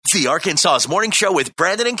The Arkansas's Morning Show with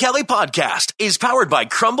Brandon and Kelly podcast is powered by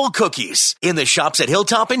Crumble Cookies in the shops at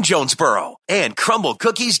Hilltop and Jonesboro and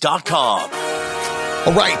crumblecookies.com.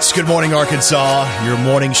 All right. Good morning, Arkansas. Your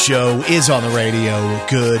morning show is on the radio.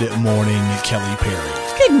 Good morning, Kelly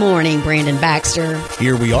Perry. Good morning, Brandon Baxter.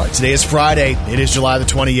 Here we are. Today is Friday. It is July the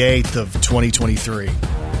 28th of 2023.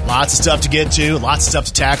 Lots of stuff to get to, lots of stuff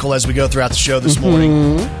to tackle as we go throughout the show this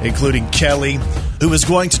morning, including Kelly, who is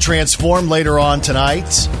going to transform later on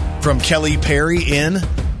tonight from Kelly Perry in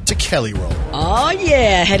to Kelly Roll. Oh,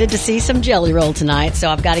 yeah. Headed to see some Jelly Roll tonight, so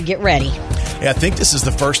I've got to get ready. Yeah, I think this is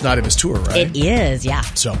the first night of his tour, right? It is, yeah.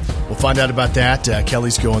 So we'll find out about that.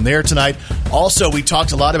 Kelly's going there tonight. Also, we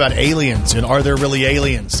talked a lot about aliens, and are there really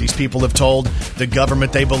aliens? These people have told the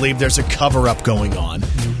government they believe there's a cover-up going on.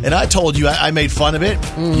 And I told you, I made fun of it.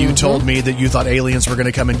 You told me that you thought aliens were going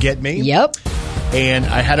to come and get me. Yep. And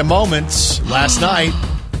I had a moment last night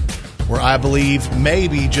where I believe,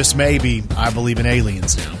 maybe, just maybe, I believe in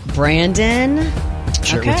aliens now. Brandon.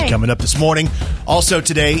 Share it with you coming up this morning. Also,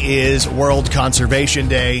 today is World Conservation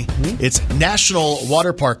Day. It's National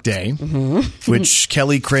Waterpark Day, which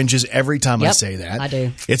Kelly cringes every time I say that. I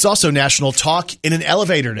do. It's also National Talk in an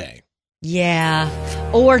Elevator Day. Yeah.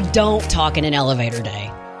 Or don't talk in an elevator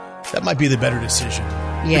day. That might be the better decision.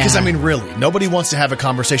 Yeah. Because, I mean, really, nobody wants to have a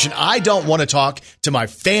conversation. I don't want to talk to my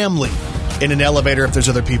family in an elevator if there's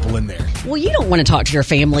other people in there. Well, you don't want to talk to your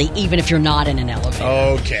family even if you're not in an elevator.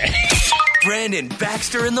 Okay. Brandon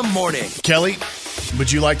Baxter in the morning. Kelly,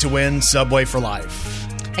 would you like to win Subway for life?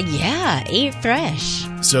 Yeah, eat fresh.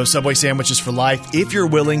 So Subway sandwiches for life if you're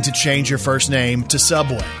willing to change your first name to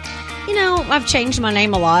Subway. You know, I've changed my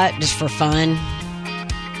name a lot just for fun.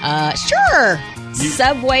 Sure.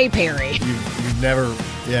 Subway Perry. You've never,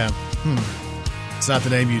 It's not the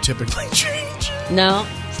name you typically change. No,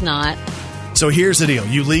 it's not. So here's the deal.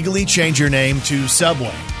 You legally change your name to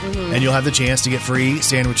Subway, and you'll have the chance to get free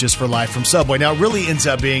sandwiches for life from Subway. Now, it really ends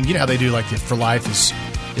up being, you know how they do, like, the for life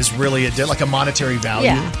is really like a monetary value.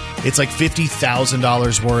 Yeah. It's like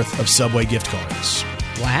 $50,000 worth of Subway gift cards.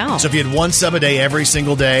 Wow. So if you had one sub a day every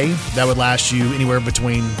single day, that would last you anywhere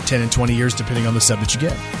between 10 and 20 years, depending on the sub that you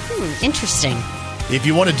get. Interesting. If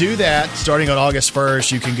you want to do that, starting on August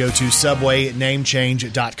 1st, you can go to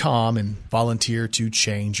subwaynamechange.com and volunteer to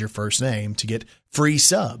change your first name to get free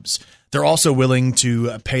subs. They're also willing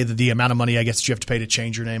to pay the amount of money, I guess, that you have to pay to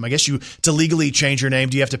change your name. I guess to legally change your name,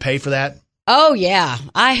 do you have to pay for that? Oh, yeah.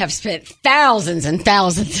 I have spent thousands and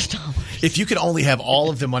thousands of dollars. If you could only have all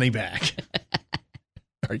of the money back.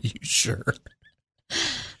 Are you sure?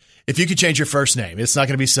 If you could change your first name, it's not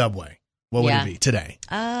going to be Subway. What would it be today?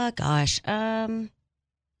 Gosh.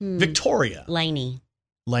 Victoria. Laney.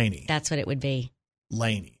 That's what it would be.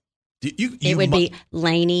 Laney. It would be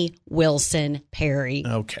Laney Wilson Perry.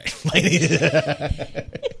 Okay. Laney.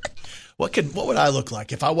 What would I look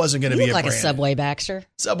like if I wasn't going to be look like Brandon? A Subway Baxter.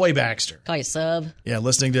 Subway Baxter. Call you Sub. Yeah,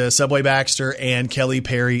 listening to Subway Baxter and Kelly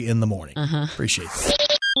Perry in the morning. Appreciate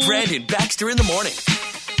that. Brandon Baxter in the morning.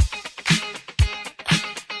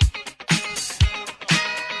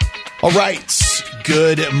 All right.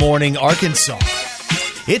 Good morning, Arkansas.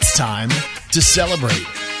 It's time to celebrate.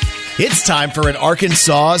 It's time for an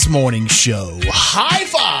Arkansas's morning show. High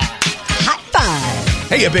five! High five!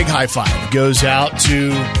 Hey, a big high five goes out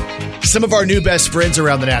to some of our new best friends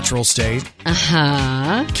around the natural state.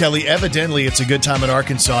 Kelly, evidently it's a good time in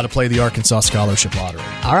Arkansas to play the Arkansas Scholarship Lottery.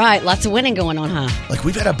 All right, lots of winning going on, huh? Like,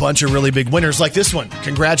 we've had a bunch of really big winners like this one.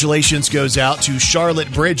 Congratulations goes out to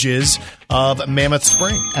Charlotte Bridges of Mammoth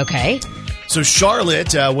Spring. Okay. So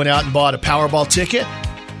Charlotte went out and bought a Powerball ticket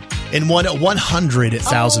and won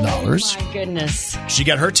 $100,000. Oh, my goodness. She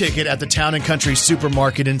got her ticket at the Town and Country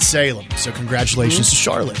Supermarket in Salem. So congratulations to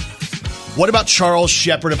Charlotte. What about Charles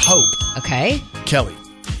Shepard of Hope? Okay. Kelly.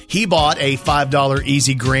 He bought a $5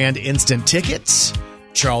 Easy Grand instant tickets.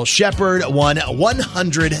 Charles Shepard won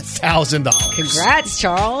 $100,000. Congrats,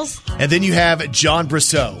 Charles. And then you have John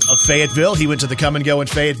Brousseau of Fayetteville. He went to the Come and Go in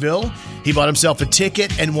Fayetteville. He bought himself a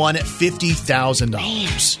ticket and won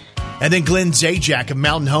 $50,000. And then Glenn Zajac of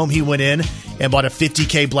Mountain Home, he went in and bought a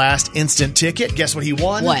 $50K Blast instant ticket. Guess what he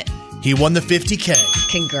won? What? He won the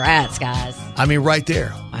 $50K. Congrats, guys. I mean, right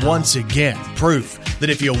there. Wow. Once again, proof that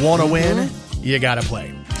if you want to win, you got to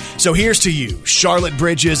play. So here's to you, Charlotte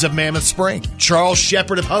Bridges of Mammoth Spring, Charles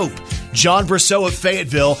Shepard of Hope, John Brousseau of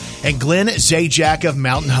Fayetteville, and Glenn Zajac of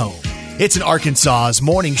Mountain Home. It's an Arkansas's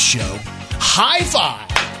morning show. High five!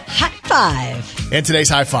 High five! And today's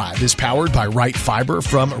high five is powered by Right Fiber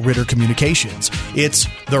from Ritter Communications. It's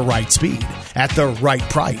the right speed at the right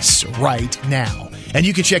price right now. And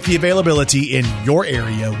you can check the availability in your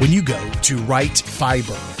area when you go to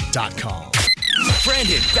rightfiber.com.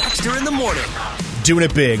 Brandon Baxter in the morning. Doing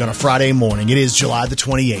it big on a Friday morning. It is July the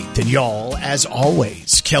 28th. And y'all, as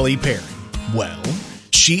always, Kelly Perry. Well,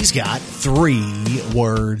 she's got 3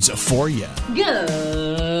 words for you.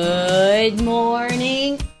 Good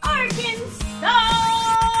morning, Arkansas.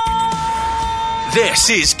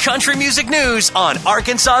 This is Country Music News on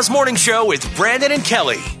Arkansas's Morning Show with Brandon and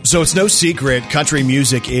Kelly. So it's no secret country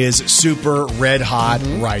music is super red hot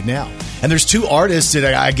right now. And there's 2 artists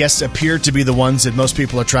that I guess appear to be the ones that most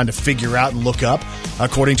people are trying to figure out and look up.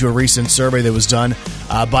 According to a recent survey that was done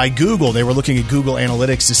by Google, they were looking at Google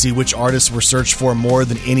Analytics to see which artists were searched for more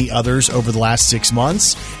than any others over the last 6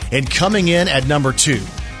 months. And coming in at number 2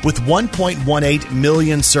 with 1.18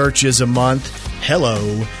 million searches a month,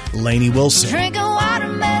 hello, Lainey Wilson. Drinking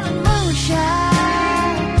watermelon moonshine,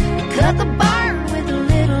 cut the barn with a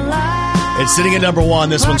little light. It's sitting at number 1.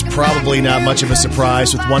 This one's probably not much of a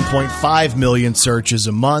surprise with 1.5 million searches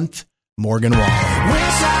a month, Morgan Wallen. Wish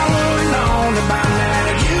I would've known about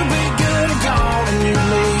that. You'd be good at calling, you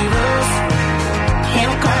leave us in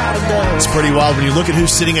a crowd of dust. It's pretty wild when you look at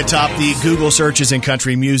who's sitting atop the Google searches in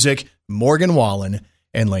country music, Morgan Wallen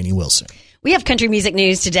and Lainey Wilson. We have country music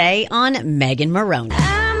news today on Megan Maroney.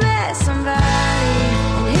 I met somebody,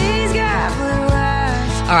 and he's got blue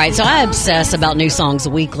eyes. All right, so I obsess about new songs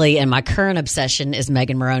weekly, and my current obsession is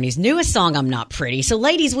Megan Maroney's newest song, I'm Not Pretty. So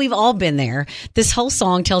ladies, we've all been there. This whole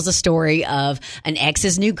song tells a story of an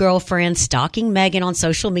ex's new girlfriend stalking Megan on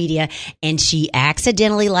social media, and she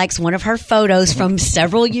accidentally likes one of her photos from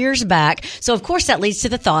several years back. So of course that leads to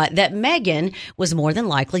the thought that Megan was more than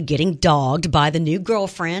likely getting dogged by the new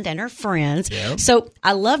girlfriend and her friends. Yep. So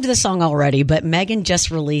I loved the song already, but Megan just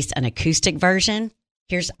released an acoustic version.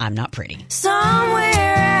 Here's I'm Not Pretty.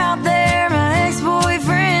 Somewhere out there, my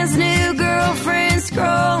ex-boyfriend's new girlfriend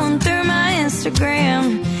scrolling through my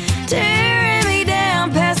Instagram, tearing me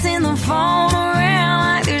down, passing the phone around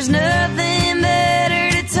like there's nothing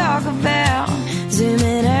better to talk about.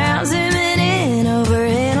 Zooming out, zooming in,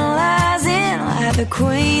 overanalyzing like the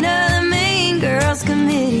queen of the Mean Girls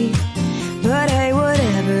Committee. But hey,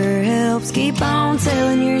 whatever helps, keep on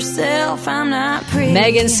telling yourself I'm not pretty.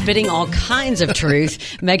 Megan's spitting all kinds of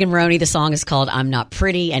truth. Megan Maroney, the song is called I'm Not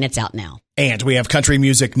Pretty, and it's out now. And we have country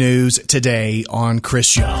music news today on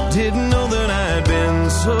Chris Young. Didn't know that I'd been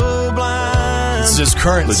so blind. This is his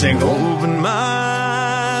current single. Open my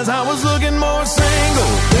eyes, I was looking more single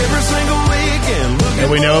every single weekend. And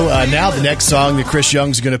we know now the next song that Chris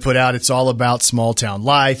Young's going to put out, it's all about small town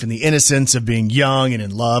life and the innocence of being young and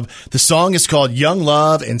in love. The song is called Young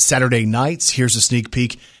Love and Saturday Nights. Here's a sneak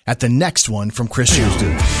peek at the next one from Chris Young. Good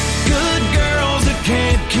girls that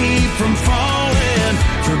can't keep from falling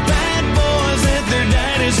for bad boys that their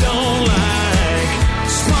daddies don't like.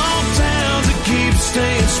 Small towns that keep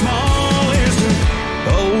staying small. Here's the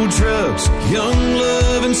old trucks, young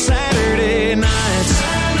love and Saturday nights.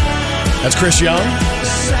 That's Chris Young.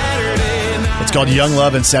 Saturday nights. It's called Young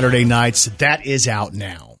Love and Saturday Nights. That is out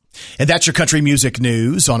now. And that's your country music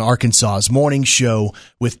news on Arkansas's Morning Show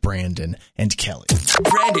with Brandon and Kelly.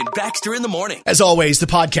 Brandon Baxter in the morning. As always, the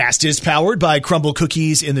podcast is powered by Crumble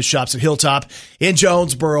Cookies in the shops at Hilltop in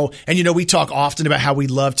Jonesboro. And, you know, we talk often about how we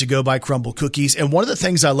love to go buy Crumble Cookies. And one of the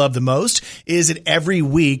things I love the most is that every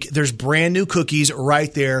week there's brand new cookies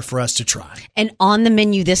right there for us to try. And on the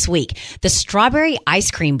menu this week, the Strawberry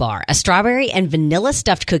Ice Cream Bar, a strawberry and vanilla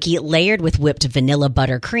stuffed cookie layered with whipped vanilla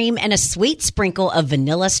buttercream and a sweet sprinkle of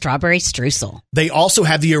vanilla strawberry streusel. They also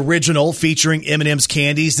have the original featuring M&M's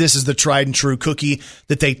candies. This is the tried and true cookie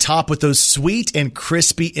that they top with those sweet and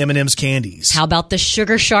crispy M&M's candies. How about the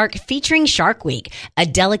Sugar Shark featuring Shark Week, a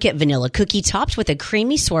delicate vanilla cookie topped with a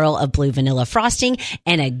creamy swirl of blue vanilla frosting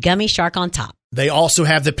and a gummy shark on top. They also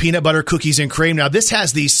have the peanut butter cookies and cream. Now, this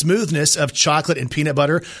has the smoothness of chocolate and peanut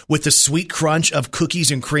butter with the sweet crunch of cookies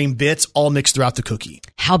and cream bits all mixed throughout the cookie.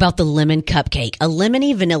 How about the lemon cupcake, a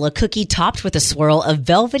lemony vanilla cookie topped with a swirl of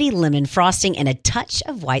velvety lemon frosting and a touch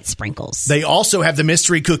of white sprinkles. They also have the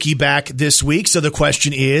mystery cookie back this week. So the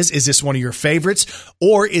question is this one of your favorites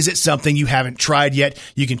or is it something you haven't tried yet?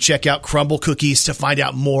 You can check out Crumble Cookies to find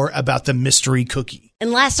out more about the mystery cookie.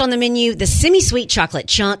 And last on the menu, the semi-sweet chocolate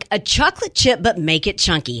chunk, a chocolate chip but make it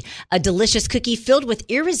chunky. A delicious cookie filled with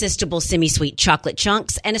irresistible semi-sweet chocolate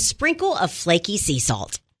chunks and a sprinkle of flaky sea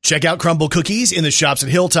salt. Check out Crumble Cookies in the shops at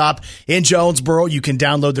Hilltop in Jonesboro. You can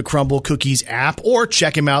download the Crumble Cookies app or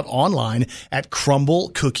check them out online at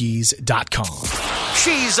crumblecookies.com.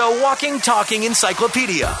 She's a walking, talking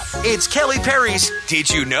encyclopedia. It's Kelly Perry's Did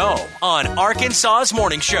You Know on Arkansas's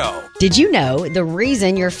Morning Show. Did you know the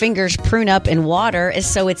reason your fingers prune up in water is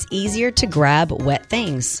so it's easier to grab wet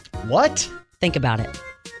things? What? Think about it.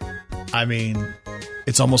 I mean,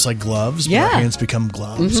 It's almost like gloves. Yeah. But our hands become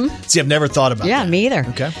gloves. See, I've never thought about that. Yeah, me either.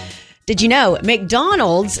 Okay. Did you know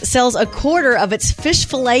McDonald's sells a quarter of its fish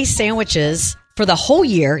fillet sandwiches for the whole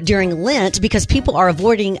year during Lent because people are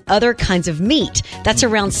avoiding other kinds of meat? That's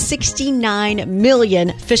around 69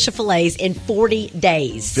 million fish fillets in 40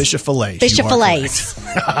 days. Fish fillets. Fish You are fillets.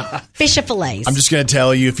 correct. Fish fillets. I'm just going to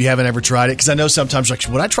tell you if you haven't ever tried it, because I know sometimes, like,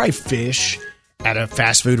 when I try fish at a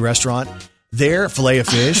fast food restaurant, their filet of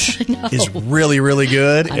fish is really, really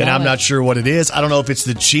good, and I'm not sure what it is. I don't know if it's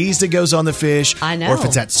the cheese that goes on the fish, I know. or if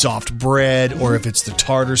it's that soft bread, or if it's the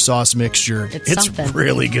tartar sauce mixture. It's something.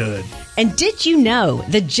 really good. And did you know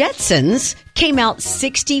the Jetsons came out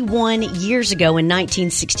 61 years ago in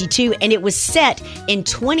 1962, and it was set in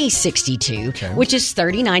 2062, which is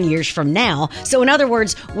 39 years from now. So in other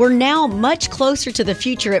words, we're now much closer to the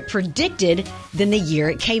future it predicted than the year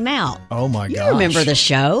it came out. Oh, my gosh. You remember the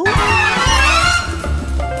show?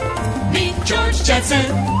 Meet George Jetson.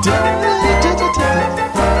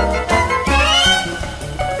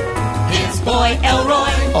 His boy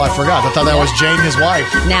Elroy. Oh, I forgot. I thought that was Jane, his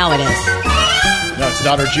wife. Now it is. No, it's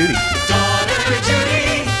daughter Judy. Daughter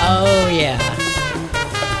Judy. Oh, yeah.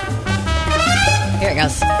 Here it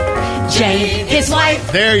goes. Jane, his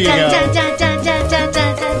wife. There you go.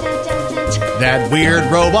 That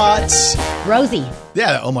weird robot. Rosie.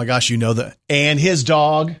 Yeah. Oh, my gosh. You know that. And his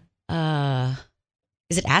dog.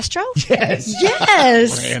 Is it Astro? Yes.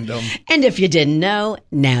 Yes. Random. And if you didn't know,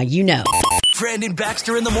 now you know. Brandon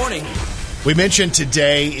Baxter in the morning. We mentioned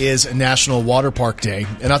today is National Water Park Day,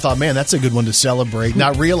 and I thought, man, that's a good one to celebrate,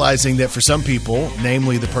 not realizing that for some people,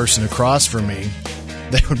 namely the person across from me,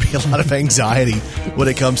 there would be a lot of anxiety when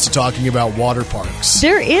it comes to talking about water parks.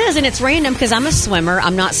 There is, and it's random because I'm a swimmer.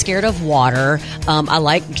 I'm not scared of water. I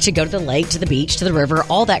like to go to the lake, to the beach, to the river,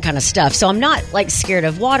 all that kind of stuff. So I'm not like scared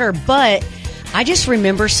of water, but I just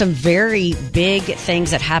remember some very big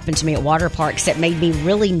things that happened to me at water parks that made me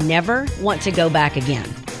really never want to go back again.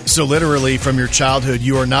 So literally from your childhood,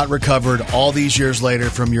 you are not recovered all these years later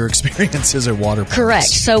from your experiences at water parks. Correct.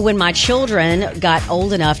 So when my children got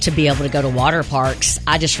old enough to be able to go to water parks,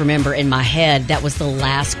 I just remember in my head that was the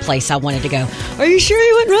last place I wanted to go. Are you sure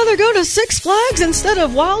you would rather go to Six Flags instead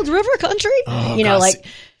of Wild River Country? Oh, you know, gosh. like...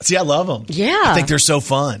 See, I love them. Yeah. I think they're so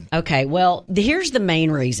fun. Okay, well, here's the main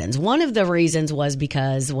reasons. One of the reasons was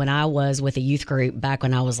because when I was with a youth group back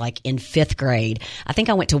when I was like in 5th grade, I think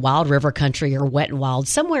I went to Wild River Country or Wet and Wild,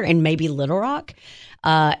 somewhere in maybe Little Rock.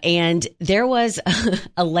 And there was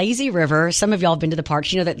a lazy river. Some of y'all have been to the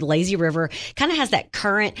parks. You know that the lazy river kind of has that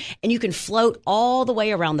current and you can float all the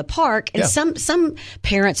way around the park. And some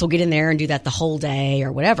parents will get in there and do that the whole day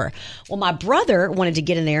or whatever. Well, my brother wanted to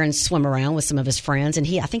get in there and swim around with some of his friends. And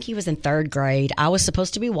I think he was in 3rd grade. I was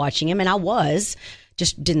supposed to be watching him, and I was.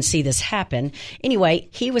 Just didn't see this happen. Anyway,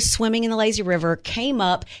 he was swimming in the lazy river, came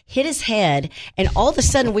up, hit his head, and all of a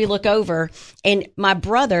sudden we look over, and my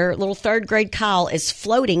brother, little 3rd grade Kyle, is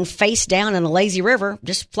floating face down in the lazy river,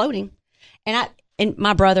 just floating. And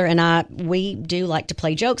my brother and I, we do like to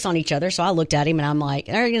play jokes on each other, so I looked at him and I'm like,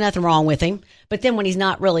 there's nothing wrong with him. But then when he's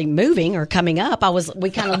not really moving or coming up, we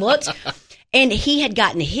kind of looked, and he had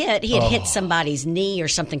gotten hit. He had hit somebody's knee or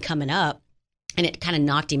something coming up. And it kind of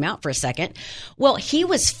knocked him out for a second. Well, he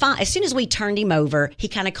was fine. As soon as we turned him over, he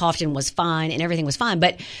kind of coughed and was fine, and everything was fine.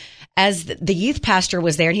 But as the youth pastor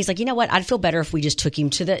was there, and he's like, you know what? I'd feel better if we just took him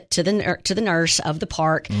to the nurse of the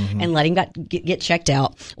park and let him get checked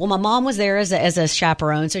out. Well, my mom was there as a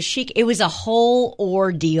chaperone, so it was a whole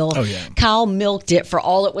ordeal. Oh, yeah. Kyle milked it for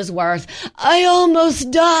all it was worth. I almost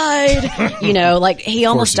died. You know, like he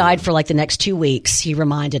almost died for like the next 2 weeks. He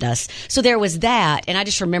reminded us. So there was that, and I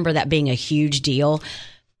just remember that being a huge deal.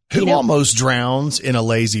 Who almost drowns in a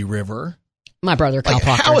lazy river? My brother, Kyle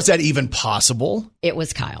Proctor. How is that even possible? It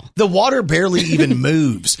was Kyle. The water barely even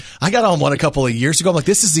moves. I got on one a couple of years ago. I'm like,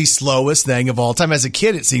 this is the slowest thing of all time. As a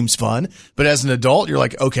kid, it seems fun. But as an adult, you're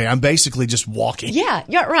like, okay, I'm basically just walking. Yeah,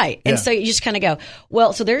 you're right. And Yeah. so you just kind of go,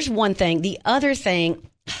 well, so there's one thing. The other thing,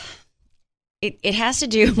 it has to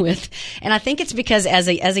do with, and I think it's because as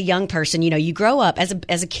a young person, you know, you grow up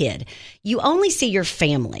as a kid, you only see your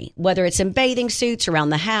family, whether it's in bathing suits,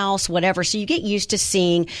 around the house, whatever. So you get used to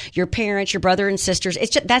seeing your parents, your brother and sisters.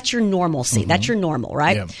 It's just, that's your normalcy. That's your normal,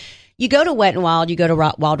 right? Yeah. You go to Wet and Wild, you go to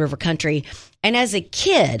Wild River Country, and as a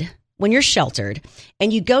kid, when you're sheltered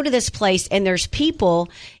and you go to this place and there's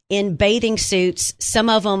people in bathing suits, some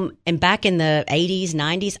of them, and back in the 80s,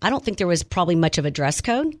 90s, I don't think there was probably much of a dress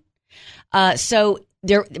code. So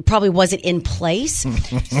there probably wasn't in place.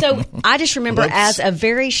 So I just remember as a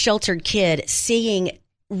very sheltered kid seeing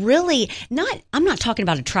really I'm not talking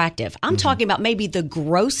about attractive. I'm talking about maybe the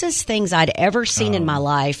grossest things I'd ever seen in my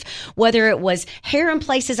life, whether it was hair in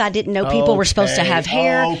places I didn't know people were supposed to have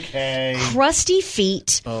hair, crusty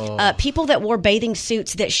feet, people that wore bathing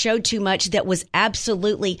suits that showed too much, that was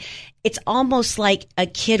absolutely, it's almost like a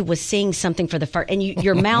kid was seeing something for the first, and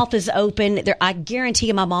your mouth is open. I guarantee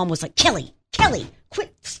you my mom was like, Kelly,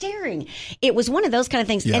 quit staring. It was one of those kind of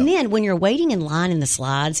things. Yeah. And then when you're waiting in line in the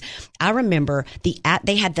slides, I remember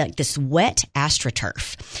they had this wet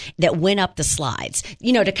AstroTurf that went up the slides,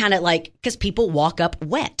 to kind of like, because people walk up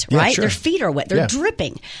wet, right? Yeah, sure. Their feet are wet. They're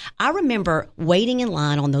dripping. I remember waiting in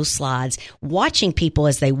line on those slides, watching people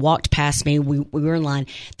as they walked past me. We were in line,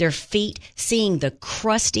 their feet, seeing the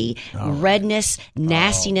crusty redness,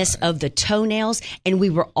 nastiness of the toenails. And we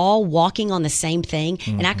were all walking on the same thing.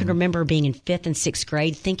 Mm-hmm. And I can remember being in 5th and 6th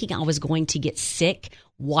grade thinking I was going to get sick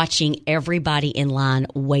watching everybody in line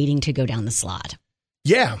waiting to go down the slide.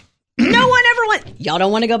 Yeah. No one ever went. Y'all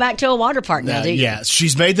don't want to go back to a water park now, do you? Yeah,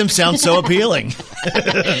 she's made them sound so appealing.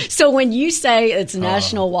 So when you say it's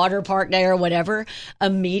National Water Park Day or whatever,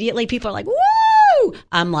 immediately people are like, woo!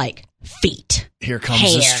 I'm like, feet. Here comes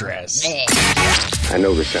the stress. I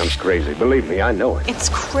know this sounds crazy. Believe me, I know it. It's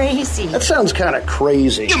crazy. That sounds kind of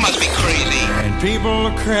crazy. You must be crazy. And people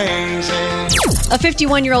are crazy. A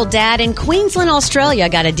 51-year-old dad in Queensland, Australia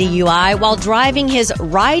got a DUI while driving his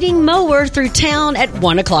riding mower through town at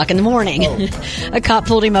 1 o'clock in the morning. A cop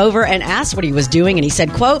pulled him over and asked what he was doing, and he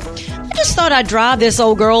said, quote, I just thought I'd drive this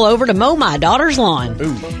old girl over to mow my daughter's lawn.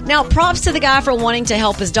 Ooh. Now, props to the guy for wanting to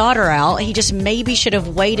help his daughter out. He just maybe should have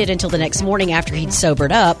waited until the next morning after he'd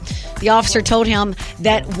sobered up. The officer told him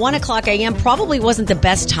that 1 o'clock a.m. probably wasn't the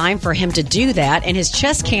best time for him to do that, and his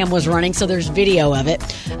chest cam was running, so there's video of it.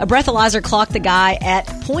 A breathalyzer clocked the guy at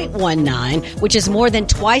 0.19, which is more than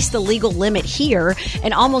twice the legal limit here,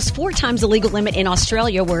 and almost 4 times the legal limit in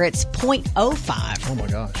Australia, where it's 0.05. Oh my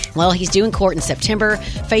gosh. Well, he's due in court in September,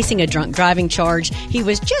 facing a drunk driving charge. He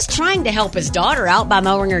was just trying to help his daughter out by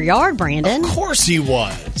mowing her yard, Brandon. Of course he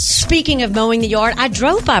was. Speaking of mowing the yard, I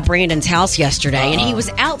drove by Brandon's house yesterday, and he was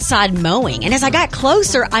outside mowing. And as I got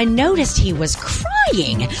closer, I noticed he was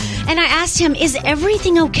crying. And I asked him, is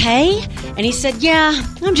everything okay? And he said, yeah,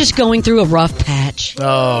 I'm just going through a rough patch.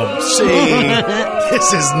 Oh, see,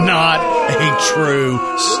 this is not a true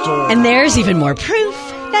story. And there's even more proof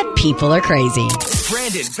that people are crazy.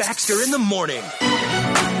 Brandon Baxter in the morning.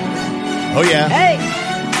 Oh, yeah.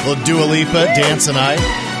 Hey. Little Dua Lipa, Dance the Night.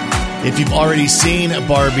 If you've already seen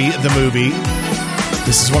Barbie, the movie,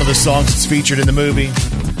 this is one of the songs that's featured in the movie.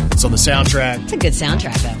 It's on the soundtrack. It's a good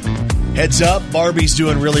soundtrack, though. Heads up, Barbie's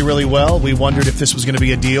doing really, really well. We wondered if this was going to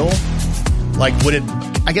be a deal. Like, would it,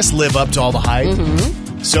 I guess, live up to all the hype?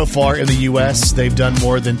 Mm-hmm. So far in the U.S., they've done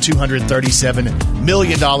more than $237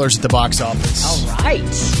 million at the box office. All right.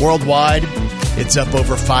 Worldwide, it's up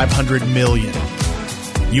over $500 million.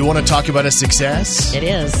 You want to talk about a success? It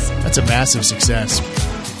is. That's a massive success.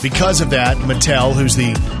 Because of that, Mattel, who's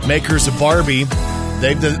the makers of Barbie,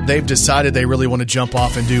 they've decided they really want to jump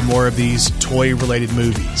off and do more of these toy-related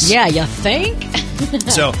movies. Yeah, you think?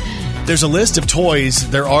 So there's a list of toys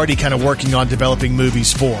they're already kind of working on developing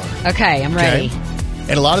movies for. Okay, I'm ready. Okay?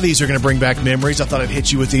 And a lot of these are going to bring back memories. I thought I'd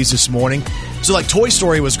hit you with these this morning. So, like, Toy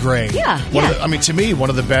Story was great. Yeah, to me, one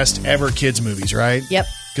of the best ever kids movies, right? Yep.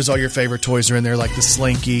 Because all your favorite toys are in there, like the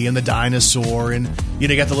Slinky and the dinosaur, and you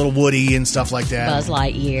got the little Woody and stuff like that. Buzz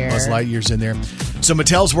Lightyear. Buzz Lightyear's in there. So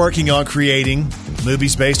Mattel's working on creating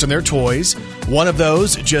movies based on their toys. One of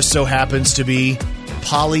those just so happens to be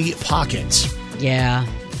Polly Pocket. Yeah.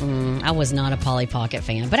 I was not a Polly Pocket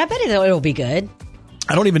fan, but I bet it'll be good.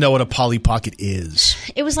 I don't even know what a Polly Pocket is.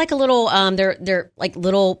 It was like a little, they're like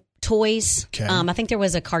little toys. Okay. I think there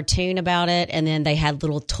was a cartoon about it, and then they had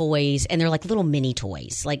little toys, and they're like little mini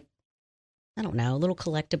toys, like, I don't know, little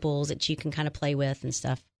collectibles that you can kind of play with and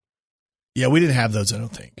stuff. Yeah, we didn't have those, I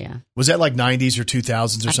don't think. Yeah. Was that like 90s or 2000s or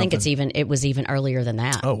something? I think it was even earlier than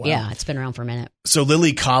that. Oh, wow. Yeah, it's been around for a minute. So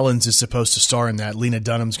Lily Collins is supposed to star in that. Lena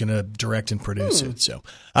Dunham's going to direct and produce it. So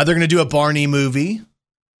they're going to do a Barney movie.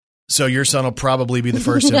 So your son will probably be the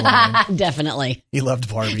first in line. Definitely. He loved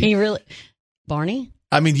Barbie. He really... Barney?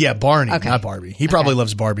 I mean, yeah, Barney, okay. Not Barbie. He probably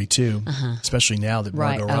loves Barbie, too, especially now that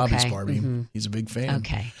Margot Robbie's okay. Barbie. Mm-hmm. He's a big fan.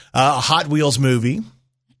 Okay. A Hot Wheels movie.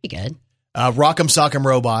 Be good. Rock'em Sock'em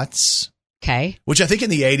Robots. Okay. Which I think in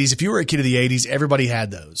the 80s, if you were a kid of the 80s, everybody had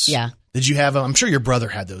those. Yeah. Did you have them? I'm sure your brother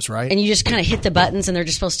had those, right? And you just kind of hit the buttons, and they're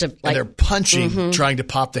just supposed to, like... And they're punching, trying to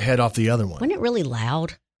pop the head off the other one. Wasn't it really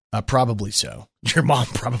loud? Probably so. Your mom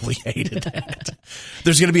probably hated that.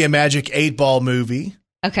 There's going to be a Magic 8-Ball movie.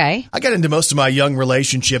 Okay. I got into most of my young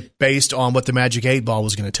relationship based on what the Magic 8 Ball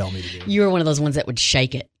was going to tell me to do. You were one of those ones that would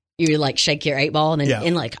shake it. You would like shake your 8 ball and then Yeah.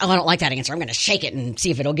 and like, oh, I don't like that answer. I'm going to shake it and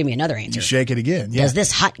see if it'll give me another answer. You shake it again. Yeah. Does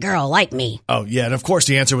this hot girl like me? Oh, yeah. And of course,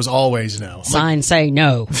 the answer was always no. Signs say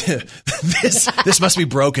no. This must be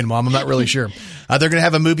broken, Mom. I'm not really sure. They're going to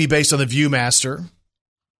have a movie based on the Viewmaster,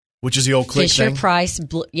 which is the old click Fisher thing. Price,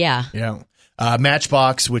 yeah. Yeah.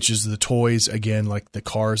 Matchbox, which is the toys, again, like the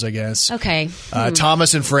cars, I guess. Okay.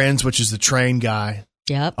 Thomas and Friends, which is the train guy.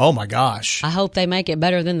 Yep. Oh, my gosh. I hope they make it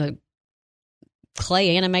better than the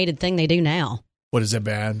clay animated thing they do now. What, is that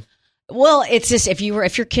bad? Well, it's just if your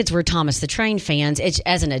kids were Thomas the Train fans, it's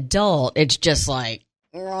as an adult, it's just like,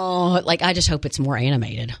 oh, like I just hope it's more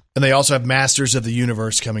animated. And they also have Masters of the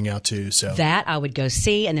Universe coming out, too. So That I would go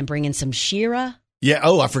see and then bring in some She-Ra. yeah.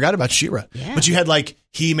 Oh, I forgot about She-Ra. Yeah. But you had like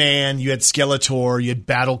He-Man, you had Skeletor, you had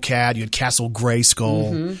Battle Cat, you had Castle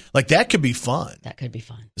Grayskull. Like that could be fun. That could be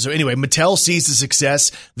fun. So anyway, Mattel sees the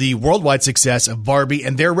success, the worldwide success of Barbie,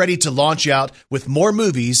 and they're ready to launch out with more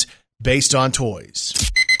movies based on toys.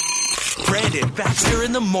 Brandon Baxter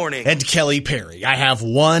in the morning. And Kelly Perry, I have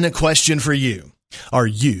one question for you. Are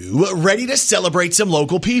you ready to celebrate some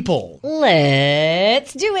local people?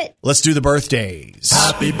 Let's do it. Let's do the birthdays.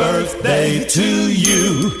 Happy birthday to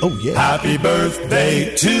you. Oh, yeah. Happy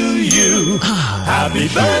birthday to you. Happy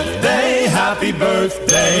birthday, happy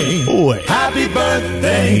birthday. Boy. Happy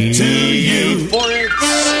birthday to you. Well.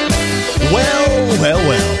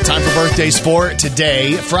 Time for birthdays for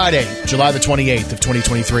today, Friday, July the 28th of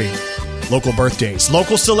 2023. Local birthdays,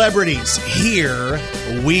 local celebrities. Here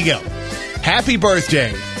we go. Happy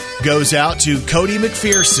birthday goes out to Cody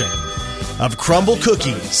McPherson of Crumble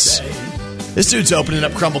Cookies. This dude's opening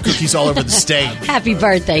up Crumble Cookies all over the state. Happy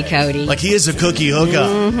birthday, Cody. Like he is a cookie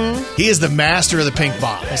hookup. He is the master of the pink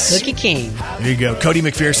box. Cookie King. There you go. Cody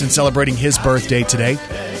McPherson celebrating his birthday today.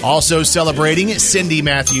 Also celebrating Cindy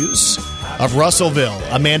Matthews of Russellville,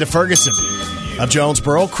 Amanda Ferguson of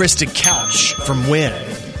Jonesboro, Krista Couch from Wynn,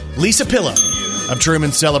 Lisa Pillow of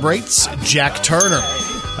Truman celebrates, Jack Turner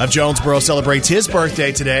of Jonesboro celebrates his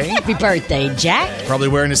birthday today. Happy birthday, Jack. Probably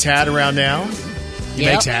wearing his hat around now. He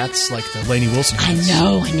Yep. makes hats like the Lainey Wilson I hats.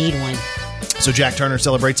 know. I need one. So Jack Turner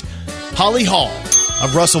celebrates. Holly Hall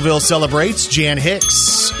of Russellville celebrates. Jan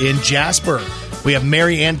Hicks in Jasper. We have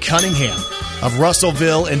Mary Ann Cunningham of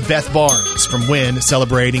Russellville and Beth Barnes from Wynn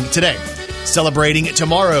celebrating today. Celebrating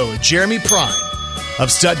tomorrow, Jeremy Prime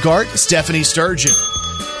of Stuttgart. Stephanie Sturgeon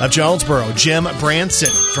of Jonesboro. Jim Branson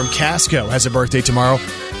from Casco has a birthday tomorrow,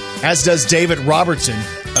 as does David Robertson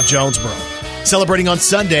of Jonesboro. Celebrating on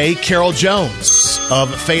Sunday, Carol Jones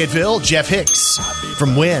of Fayetteville. Jeff Hicks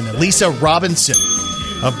from Wynn. Lisa Robinson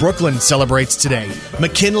of Brooklyn celebrates today.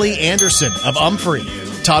 McKinley Anderson of Umphrey.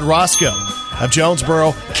 Todd Roscoe of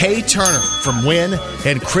Jonesboro. Kay Turner from Wynn.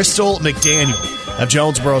 And Crystal McDaniel of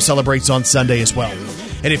Jonesboro celebrates on Sunday as well.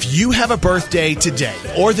 And if you have a birthday today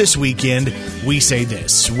or this weekend, we say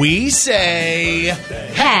this. We say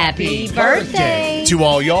Happy birthday. to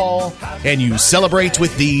all y'all, and you celebrate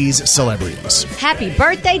with these celebrities. Happy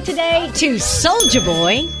birthday today to Soulja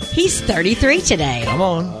Boy. He's 33 today. Come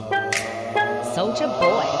on. Soulja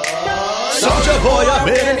Boy. Soulja Boy up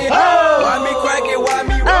in it. Oh! Why me crack it? Why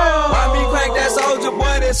me roll? Why me crack that Soulja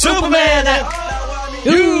Boy? That Superman!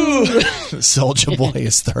 Soulja Boy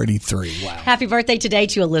is 33. Wow. Happy birthday today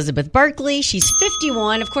to Elizabeth Berkley. She's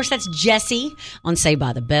 51. Of course, that's Jessie on Saved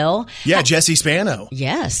by the Bell. Yeah, Jessie Spano.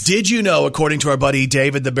 Yes. Did you know, according to our buddy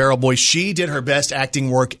David the Barrel Boy, she did her best acting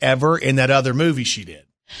work ever in that other movie she did?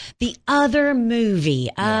 The other movie.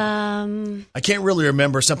 I can't really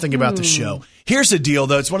remember something about the show. Here's the deal,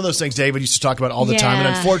 though. It's one of those things David used to talk about all the time, and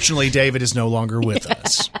Yeah. unfortunately, David is no longer with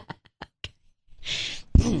us.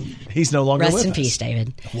 He's no longer with us. Rest in peace,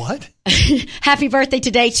 David. What? Happy birthday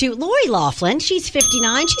today to Lori Loughlin. She's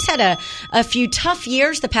 59. She's had a few tough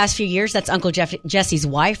years the past few years. That's Uncle Jesse's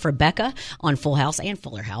wife, Rebecca, on Full House and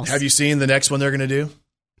Fuller House. Have you seen the next one they're going to do?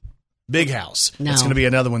 Big House. No. That's going to be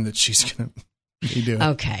another one that she's going to be doing.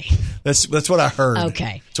 Okay. That's what I heard.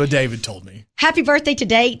 Okay. That's what David told me. Happy birthday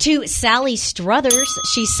today to Sally Struthers.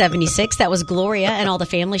 She's 76. That was Gloria and all the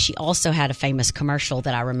family. She also had a famous commercial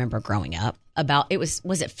that I remember growing up about,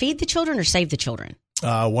 was it Feed the Children or Save the Children?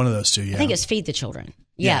 One of those two, yeah. I think it's Feed the Children.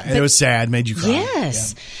 Yeah, and it was sad, made you cry.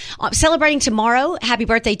 Yes. Celebrating tomorrow, happy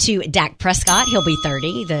birthday to Dak Prescott. He'll be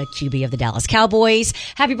 30, the QB of the Dallas Cowboys.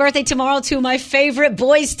 Happy birthday tomorrow to my favorite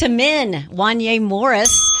Boys to Men. Wanye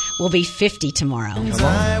Morris will be 50 tomorrow.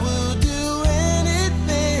 I will do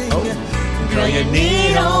anything. Girl, you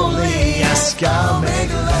need only ask, I'll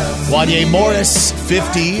make love. Wanye Morris,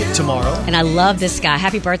 50 tomorrow. And I love this guy.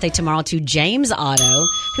 Happy birthday tomorrow to James Otto,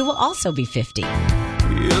 who will also be 50.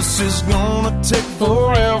 This is gonna take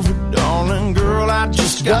forever, darling girl. I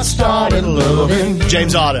just got started loving you.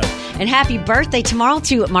 James Otto. And happy birthday tomorrow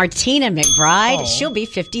to Martina McBride. She'll be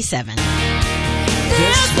 57.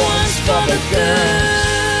 This one's for the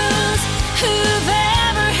girls who've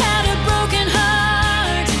ever had a broken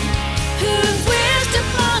heart, who've wished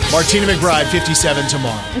upon a Martina McBride, 57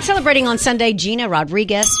 tomorrow. And celebrating on Sunday, Gina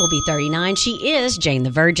Rodriguez will be 39. She is Jane the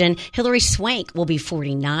Virgin. Hilary Swank will be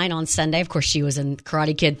 49 on Sunday. Of course, she was in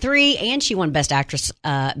Karate Kid 3, and she won Best Actress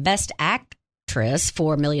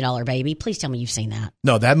for $1 Million Baby. Please tell me you've seen that.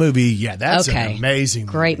 No, that movie, yeah, that's Okay. an amazing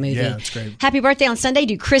movie. Great movie. Yeah, it's great. Happy birthday on Sunday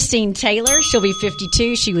to Christine Taylor. She'll be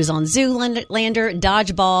 52. She was on Zoolander,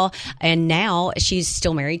 Dodgeball, and now she's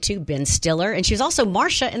still married to Ben Stiller. And she was also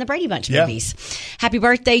Marsha in the Brady Bunch movies. Happy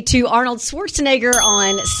birthday to Arnold Schwarzenegger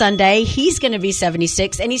on Sunday. He's going to be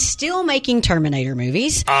 76, and he's still making Terminator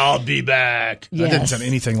movies. I'll be back. Yes. That didn't sound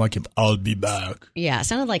anything like him. I'll be back. Yeah, it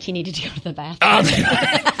sounded like he needed to go to the bathroom. I'll be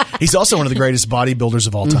back. He's also one of the greatest bodybuilders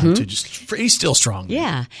of all time, too. He's still strong.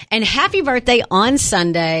 Yeah. And happy birthday on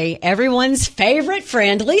Sunday. Everyone's favorite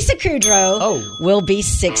friend, Lisa Kudrow, will be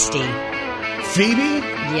 60. Phoebe?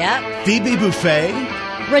 Yep. Phoebe Buffet?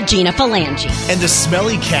 Regina Phalange. And the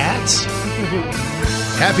Smelly Cats?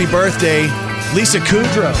 Happy birthday, Lisa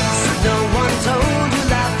Kudrow. No one told you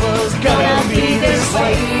life was gonna be this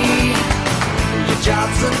way. Your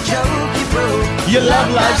job's a joke you broke. Your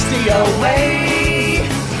love life's the away.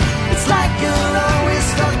 It's like you're always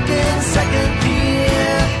stuck in second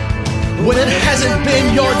gear. When it hasn't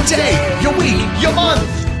been your day, your week, your month,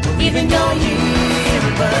 Even your year,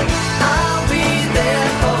 but I'll be there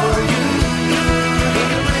for you.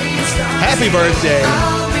 happy birthday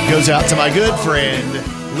goes out to my good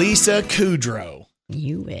friend, Lisa Kudrow,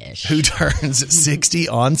 You wish. who turns 60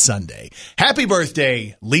 on Sunday. Happy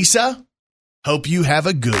birthday, Lisa. Hope you have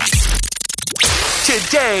a good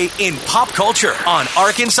Today in pop culture on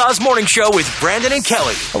Arkansas's Morning Show with Brandon and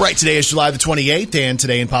Kelly. All right, today is July the 28th, and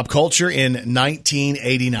today in pop culture in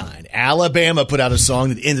 1989, Alabama put out a song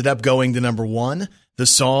that ended up going to number one. The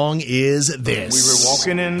song is this. We were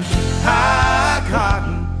walking in high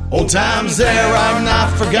cotton. Old times there are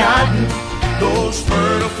not forgotten. Those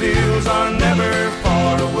fertile fields are never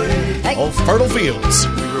far away. Old fertile fields.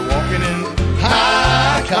 We were walking in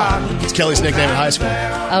High cotton. It's Kelly's nickname in high school.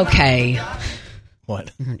 Okay.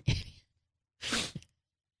 What?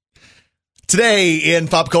 Today in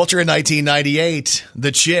pop culture in 1998,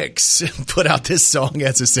 the Chicks put out this song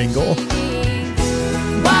as a single.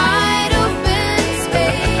 wide open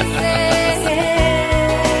spaces,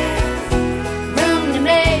 room to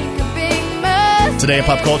make a big mess. Today in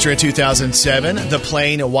pop culture in 2007, the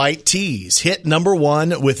Plain White Tees hit number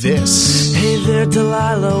one with this. Hey there,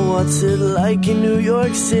 Delilah, what's it like in New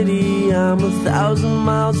York City? I'm 1,000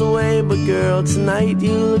 miles away, but girl, tonight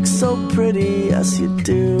you look so pretty, yes you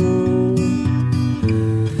do.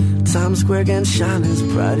 Times Square can shine as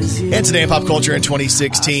bright as you. And today in pop culture in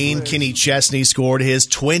 2016, Kenny Chesney scored his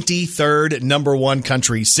 23rd number one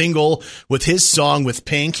country single with his song with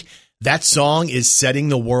Pink. That song is setting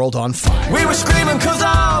the world on fire. We were screaming cause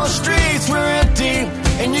all the streets were empty,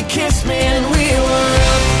 and you kissed me and we were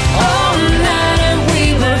up all night and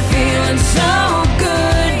we were feeling so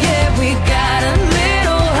good. Yeah, we got a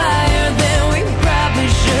little higher than we probably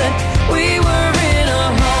should. We were in a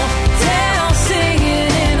hotel singing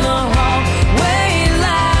in the hallway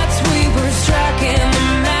lights. We were striking the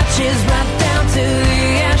matches right down to the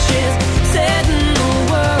ashes, setting the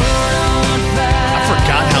world on fire. I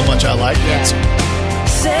forgot how much I like that song.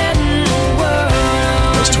 Setting the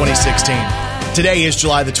world. It was 2016. Today is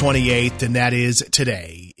July the 28th, and that is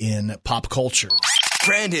today in pop culture.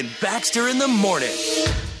 Brandon Baxter in the morning.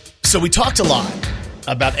 So we talked a lot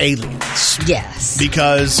about aliens Yes.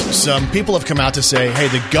 because some people have come out to say, hey,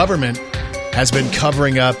 the government has been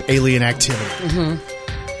covering up alien activity.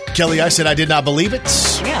 Kelly, I said I did not believe it.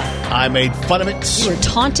 Yeah. I made fun of it. You were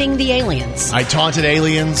taunting the aliens. I taunted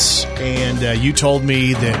aliens, and you told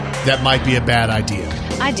me that that might be a bad idea.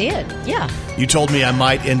 I did. Yeah. You told me I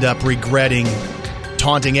might end up regretting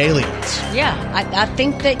taunting aliens. Yeah. I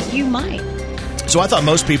think that you might. So I thought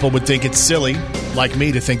most people would think it's silly, like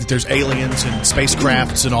me, to think that there's aliens and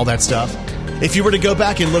spacecrafts and all that stuff. If you were to go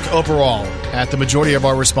back and look overall at the majority of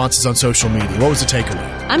our responses on social media, what was the takeaway?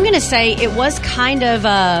 I'm going to say it was kind of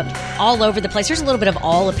all over the place. There's a little bit of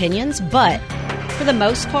all opinions, but for the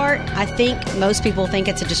most part, I think most people think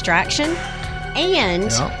it's a distraction,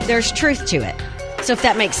 and there's truth to it. So if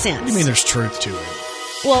that makes sense. What do you mean there's truth to it?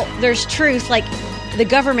 Well, there's truth. Like, the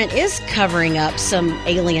government is covering up some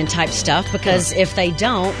alien type stuff because if they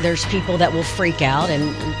don't, there's people that will freak out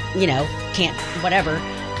and, can't, whatever.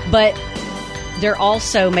 But they're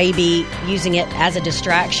also maybe using it as a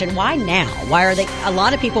distraction. Why now? Why are they? A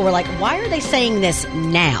lot of people were like, why are they saying this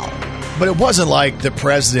now? But it wasn't like the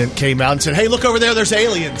president came out and said, hey, look over there, there's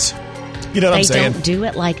aliens. You know what I'm saying? They don't do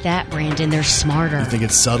it like that, Brandon. They're smarter. You think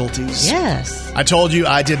it's subtleties? Yes. I told you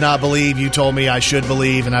I did not believe. You told me I should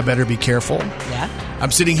believe, and I better be careful. Yeah.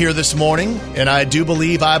 I'm sitting here this morning, and I do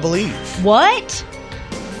believe I believe. What?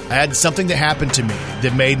 I had something that happened to me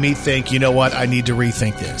that made me think, you know what, I need to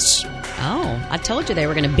rethink this. Oh, I told you they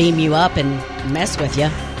were going to beam you up and mess with you.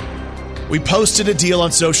 We posted a deal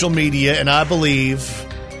on social media, and I believe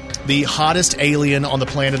the hottest alien on the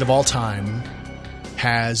planet of all time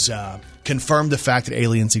has confirmed the fact that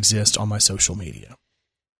aliens exist on my social media.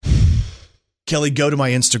 Kelly, go to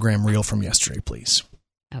my Instagram reel from yesterday, please.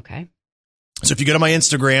 Okay. So if you go to my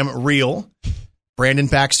Instagram reel, Brandon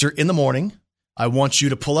Baxter in the morning, I want you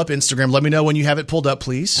to pull up Instagram. Let me know when you have it pulled up,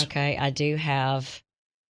 please. Okay, I do have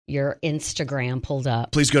your Instagram pulled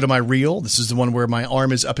up. Please go to my reel. This is the one where my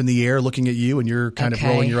arm is up in the air looking at you and you're kind of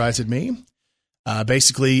rolling your eyes at me.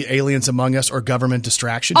 Basically, aliens among us or government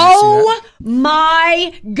distraction. Oh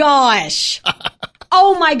my gosh.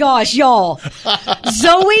 Oh my gosh, y'all.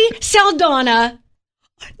 Zoe Saldana,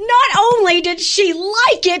 not only did she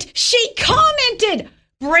like it, she commented.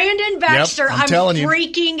 Brandon Baxter, Yep, I'm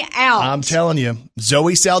freaking out. I'm telling you.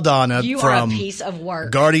 Zoe Saldana you from are a piece of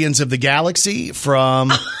work. Guardians of the Galaxy,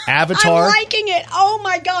 from Avatar. I'm liking it. Oh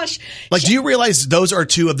my gosh. Like, do you realize those are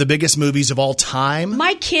two of the biggest movies of all time?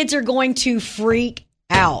 My kids are going to freak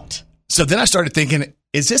out. So then I started thinking,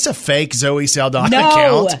 is this a fake Zoe Saldana No.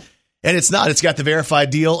 account? And it's not. It's got the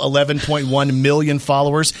verified deal, 11.1 million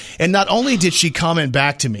followers. And not only did she comment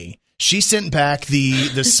back to me, she sent back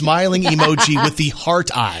the smiling emoji with the heart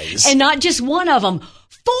eyes. And not just one of them,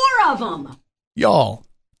 4 of them. Y'all,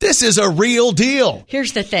 this is a real deal.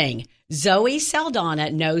 Here's the thing. Zoe Saldana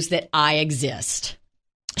knows that I exist.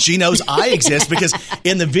 She knows I exist because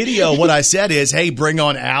in the video, what I said is, hey, bring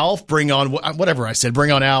on Alf, bring on whatever I said, bring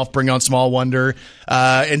on Alf, bring on Small Wonder.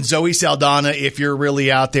 And Zoe Saldana, if you're really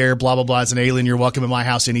out there, blah, blah, blah, as an alien, you're welcome in my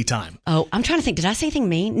house anytime. Oh, I'm trying to think. Did I say anything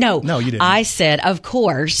mean? No, you didn't. I said, of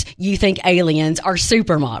course, you think aliens are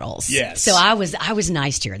supermodels. Yes. So I was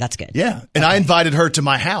nice to her. That's good. Yeah. And I invited her to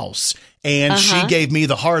my house and she gave me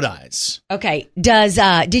the hard eyes. Okay.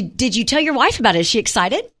 Did you tell your wife about it? Is she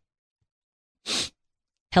excited?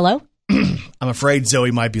 Hello? I'm afraid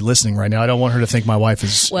Zoe might be listening right now. I don't want her to think my wife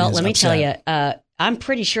is Well, is let me upset. tell you, I'm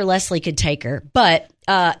pretty sure Leslie could take her, but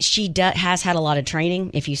she has had a lot of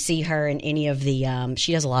training. If you see her in any of the,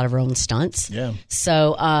 she does a lot of her own stunts. Yeah.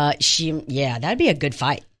 So that'd be a good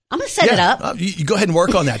fight. I'm going to set it up. You go ahead and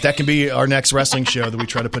work on that. That can be our next wrestling show that we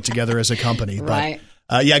try to put together as a company. Right.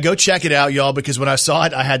 But, go check it out, y'all, because when I saw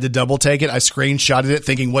it, I had to double take it. I screenshotted it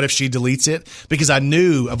thinking, what if she deletes it? Because I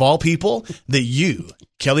knew, of all people, that you,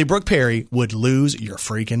 Kelly Brook Perry, would lose your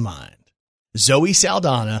freaking mind. Zoe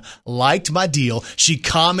Saldana liked my deal. She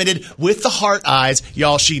commented with the heart eyes.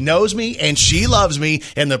 Y'all, she knows me and she loves me,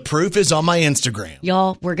 and the proof is on my Instagram.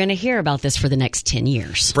 Y'all, we're going to hear about this for the next 10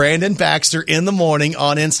 years. Brandon Baxter in the morning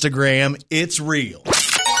on Instagram. It's real.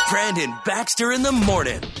 Brandon Baxter in the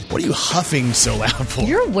morning. What are you huffing so loud for?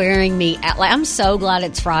 You're wearing me out. Like, I'm so glad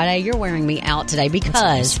it's Friday. You're wearing me out today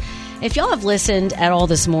because if y'all have listened at all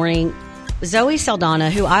this morning, Zoe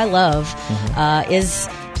Saldana, who I love,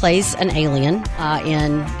 plays an alien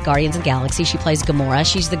in Guardians of the Galaxy. She plays Gamora.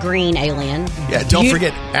 She's the green alien. Yeah, don't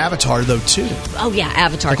forget Avatar, though, too. Oh, yeah,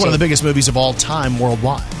 Avatar, one of the biggest movies of all time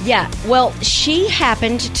worldwide. Yeah, well, she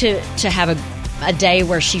happened to have a day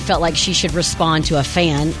where she felt like she should respond to a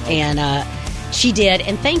fan, and she did,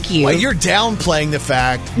 and thank you. Wait, you're downplaying the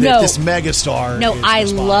fact that this megastar No, is I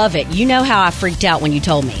responding. love it. You know how I freaked out when you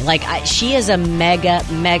told me. Like, she is a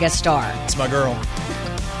mega star. It's my girl.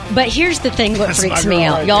 But here's the thing what That's freaks my me girl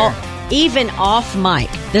out. right Y'all, there. even off mic,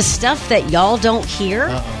 the stuff that y'all don't hear,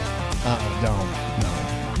 No.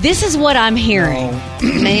 this is what I'm hearing.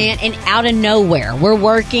 Man, and out of nowhere, we're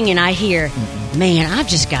working and I hear, man, I've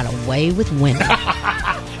just got away with women.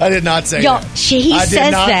 I did not say Y'all, that. he I says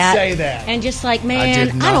did not that. say that. And just like, I man,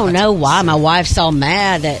 did I don't not know why say my wife's so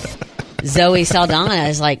mad that Zoe Saldana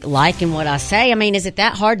is like liking what I say. I mean, is it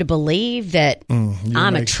that hard to believe that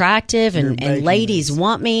I'm attractive and ladies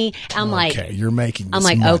want me? I'm you're making this I'm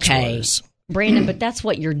like, much okay, worse. Brandon, but that's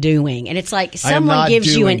what you're doing. And it's like I am someone not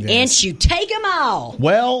gives you an doing this. inch, you take them all.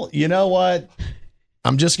 Well, you know what?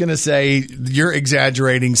 I'm just going to say you're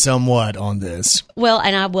exaggerating somewhat on this. Well,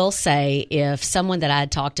 and I will say if someone that I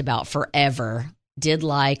had talked about forever did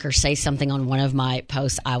like or say something on one of my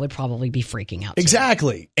posts, I would probably be freaking out.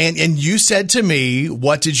 Exactly. And you said to me,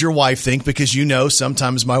 what did your wife think? Because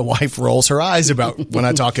sometimes my wife rolls her eyes about when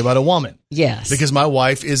I talk about a woman. Yes. Because my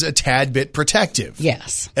wife is a tad bit protective.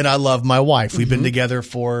 Yes. And I love my wife. We've been together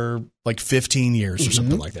for like 15 years or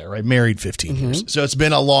something like that, right? Married 15 years. So it's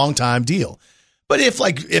been a long time deal. But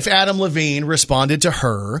if Adam Levine responded to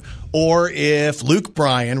her, or if Luke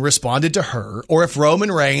Bryan responded to her, or if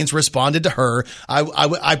Roman Reigns responded to her,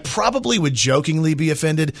 I probably would jokingly be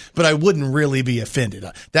offended, but I wouldn't really be offended.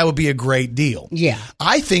 That would be a great deal. Yeah.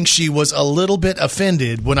 I think she was a little bit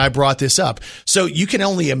offended when I brought this up. So you can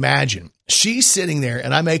only imagine. She's sitting there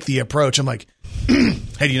and I make the approach. I'm like, hey,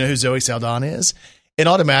 do you know who Zoe Saldana is? And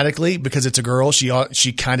automatically, because it's a girl,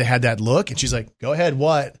 she kind of had that look and she's like, go ahead,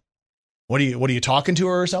 what? What are you talking to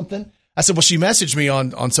her or something? I said, well, she messaged me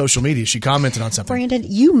on social media. She commented on something. Brandon,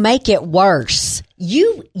 you make it worse.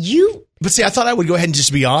 You. But see, I thought I would go ahead and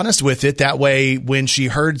just be honest with it. That way, when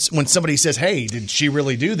somebody says, hey, did she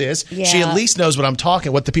really do this? Yeah. She at least knows what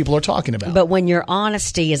the people are talking about. But when your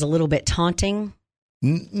honesty is a little bit taunting.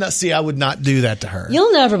 No, see, I would not do that to her.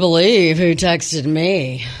 You'll never believe who texted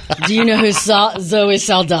me. Do you know who Zoe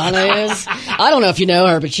Saldana is? I don't know if you know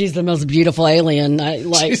her, but she's the most beautiful alien. If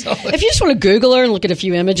you just want to Google her and look at a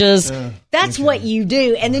few images, that's what you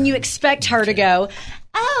do. And then you expect her to go,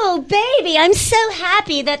 oh, baby, I'm so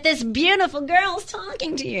happy that this beautiful girl's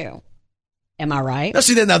talking to you. Am I right? No,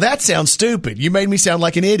 see, now that sounds stupid. You made me sound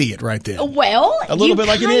like an idiot right there. Well, a little bit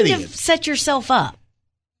like an idiot. You set yourself up.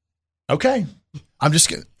 Okay. I'm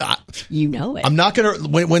just going to... You know it. I'm not going to...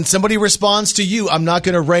 When somebody responds to you, I'm not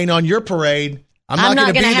going to rain on your parade. I'm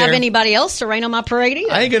not going to have anybody else to rain on my parade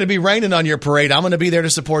either. I ain't going to be raining on your parade. I'm going to be there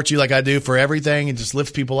to support you like I do for everything and just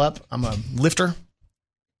lift people up. I'm a lifter.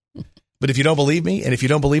 But if you don't believe me, and if you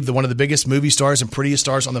don't believe that one of the biggest movie stars and prettiest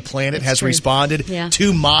stars on the planet has responded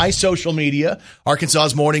to my social media,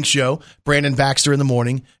 Arkansas's morning show, Brandon Baxter in the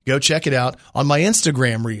Morning, go check it out on my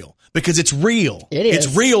Instagram reel. Because it's real. It is.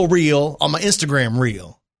 It's real on my Instagram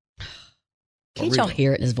reel. Can't y'all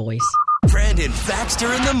hear it in his voice? Brandon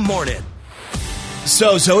Baxter in the Morning.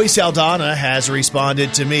 So Zoe Saldana has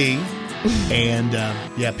responded to me. And,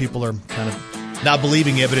 people are kind of not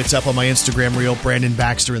believing it, but it's up on my Instagram reel, Brandon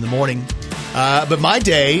Baxter in the Morning. But my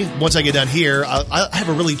day, once I get done here, I have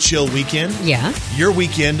a really chill weekend. Yeah. Your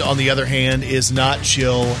weekend, on the other hand, is not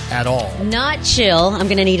chill at all. Not chill. I'm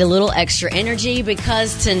going to need a little extra energy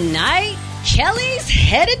because tonight, Kelly's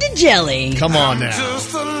headed to Jelly. Come on now.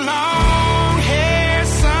 Just a long-haired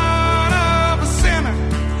son of a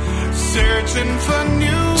sinner, searching for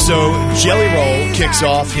new. So Jelly Roll kicks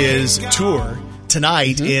off his tour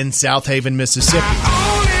tonight in South Haven, Mississippi.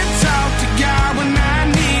 I only talk to God when I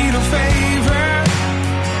need a favor,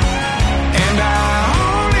 and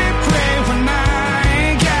I only pray when I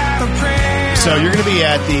ain't got a prayer. So you're going to be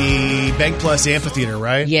at the Bank Plus Amphitheater,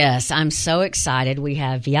 right? Yes, I'm so excited. We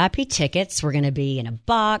have VIP tickets. We're going to be in a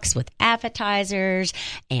box with appetizers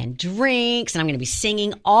and drinks, and I'm going to be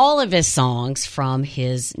singing all of his songs from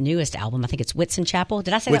his newest album. I think it's Whitson Chapel.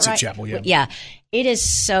 Did I say that right? Whitson Chapel, yeah. Yeah. It is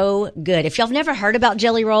so good. If y'all have never heard about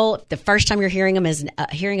Jelly Roll, the first time you're hearing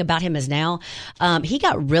about him is now. He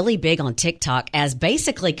got really big on TikTok as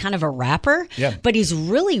basically kind of a rapper, but he's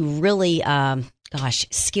really, really,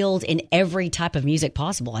 skilled in every type of music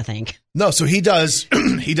possible, I think. No, so he does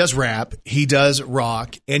rap, he does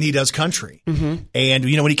rock, and he does country. Mm-hmm. And,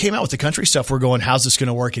 when he came out with the country stuff, we're going, how's this going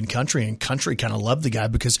to work in country? And country kind of loved the guy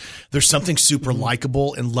because there's something super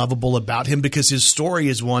likable and lovable about him because his story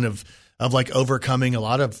is one of like overcoming a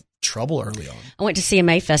lot of trouble early on. I went to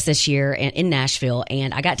CMA Fest this year in Nashville,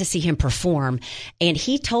 and I got to see him perform. And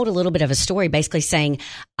he told a little bit of a story, basically saying,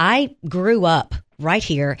 I grew up right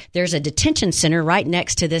here. There's a detention center right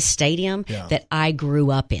next to this stadium that I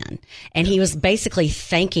grew up in. And he was basically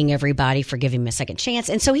thanking everybody for giving him a second chance.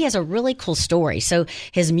 And so he has a really cool story. So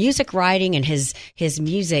his music writing and his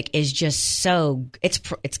music is just so, it's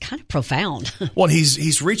kind of profound. Well,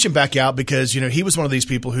 he's reaching back out because, he was one of these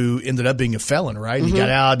people who ended up being a felon, right? He got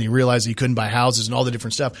out and he realized he couldn't buy houses and all the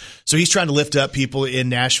different stuff. So he's trying to lift up people in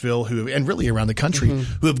Nashville and really around the country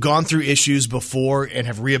who have gone through issues before and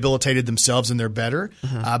have rehabilitated themselves and they're better.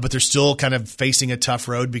 But they're still kind of facing a tough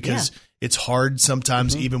road because it's hard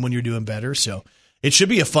sometimes even when you're doing better. So it should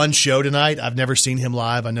be a fun show tonight. I've never seen him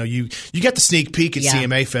live. I know you got the sneak peek at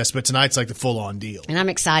CMA Fest, but tonight's like the full-on deal. And I'm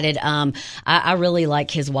excited. I really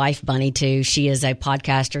like his wife, Bunny, too. She is a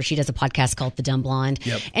podcaster. She does a podcast called The Dumb Blonde.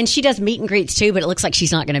 Yep. And she does meet and greets, too, but it looks like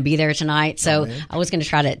she's not going to be there tonight. So I was going to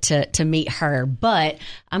try to meet her, but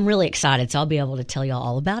I'm really excited. So I'll be able to tell y'all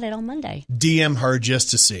all about it on Monday. DM her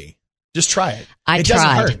just to see. Just try it. I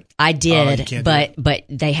tried. I did, you can't but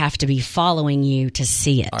they have to be following you to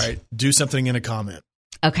see it. All right, do something in a comment.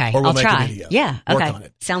 Okay, Or we'll I'll make try. a video. Yeah, Work okay. on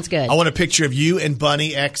it. Sounds good. I want a picture of you and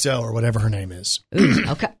Bunny XO or whatever her name is. Ooh,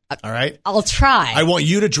 okay. All right? I'll try. I want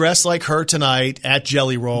you to dress like her tonight at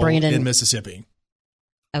Jelly Roll Brandon. in Mississippi.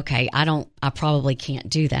 Okay, I probably can't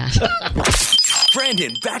do that.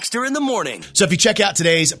 Brandon Baxter in the morning. So if you check out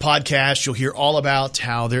today's podcast, you'll hear all about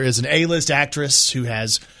how there is an A-list actress who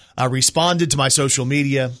has responded to my social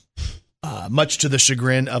media, much to the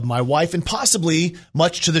chagrin of my wife and possibly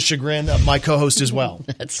much to the chagrin of my co-host as well.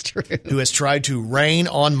 That's true. Who has tried to rain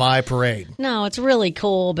on my parade. No, it's really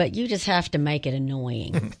cool, but you just have to make it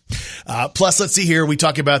annoying. Plus, let's see here. We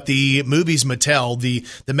talk about the movies Mattel,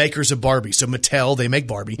 the makers of Barbie. So Mattel, they make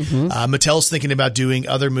Barbie. Mattel's thinking about doing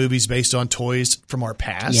other movies based on toys from our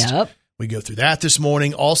past. Yep. We go through that this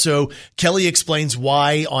morning. Also, Kelly explains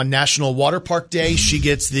why on National Water Park Day she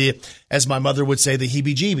gets the, as my mother would say, the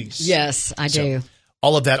heebie-jeebies. Yes, I do.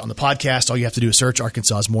 All of that on the podcast. All you have to do is search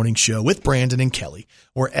Arkansas's Morning Show with Brandon and Kelly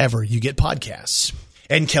wherever you get podcasts.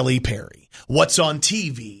 And Kelly Perry. What's on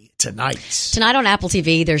TV tonight? Tonight on Apple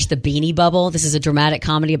TV, there's The Beanie Bubble. This is a dramatic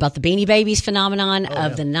comedy about the Beanie Babies phenomenon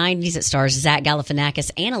of the 90s. It stars Zach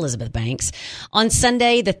Galifianakis and Elizabeth Banks. On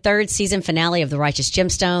Sunday, the third season finale of The Righteous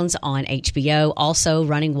Gemstones on HBO. Also,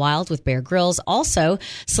 Running Wild with Bear Grylls. Also,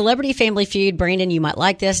 Celebrity Family Feud. Brandon, you might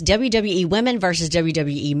like this. WWE Women versus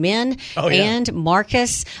WWE Men. And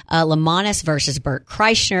Marcus Lemonis versus Burt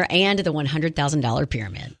Kreischer and the $100,000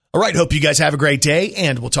 Pyramid. All right. Hope you guys have a great day,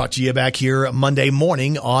 and we'll talk to you back here Monday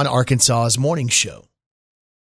morning on Arkansas's Morning Show.